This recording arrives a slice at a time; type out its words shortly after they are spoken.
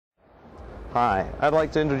Hi, I'd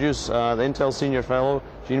like to introduce the Intel Senior Fellow,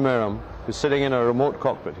 Gene Merrim, who's sitting in a remote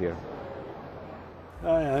cockpit here.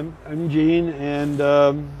 Hi, I'm Gene, and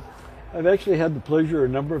I've actually had the pleasure a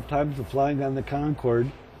number of times of flying on the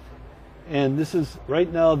Concorde, and this is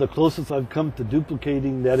right now the closest I've come to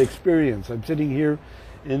duplicating that experience. I'm sitting here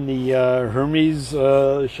in the Hermes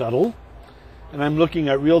shuttle, and I'm looking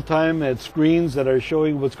at real time at screens that are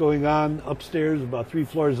showing what's going on upstairs about 3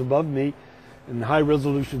 floors above me, and high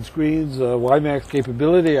resolution screens, wimax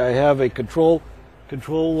capability. I have a control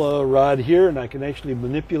rod here, and I can actually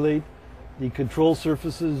manipulate the control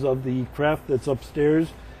surfaces of the craft that's upstairs,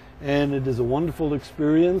 and it is a wonderful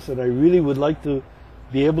experience, and I really would like to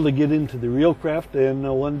be able to get into the real craft and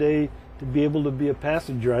one day to be able to be a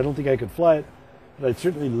passenger. I don't think I could fly it, but I'd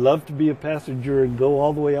certainly love to be a passenger and go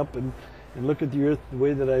all the way up and look at the Earth the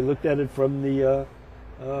way that I looked at it from the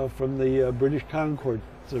British Concorde.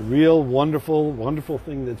 It's a real wonderful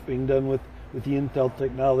thing that's being done with the Intel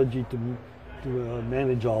technology to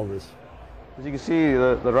manage all this. As you can see,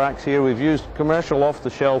 the racks here, we've used commercial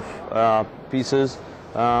off-the-shelf pieces,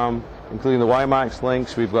 including the wimax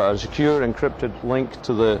links. We've got a secure encrypted link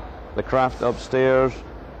to the craft upstairs.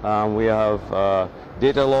 We have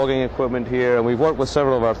data logging equipment here, and we've worked with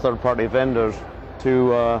several of our third-party vendors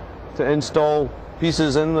to install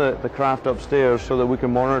pieces in the craft upstairs so that we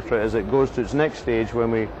can monitor it as it goes to its next stage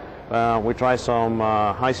when we try some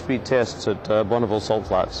high-speed tests at Bonneville Salt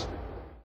Flats.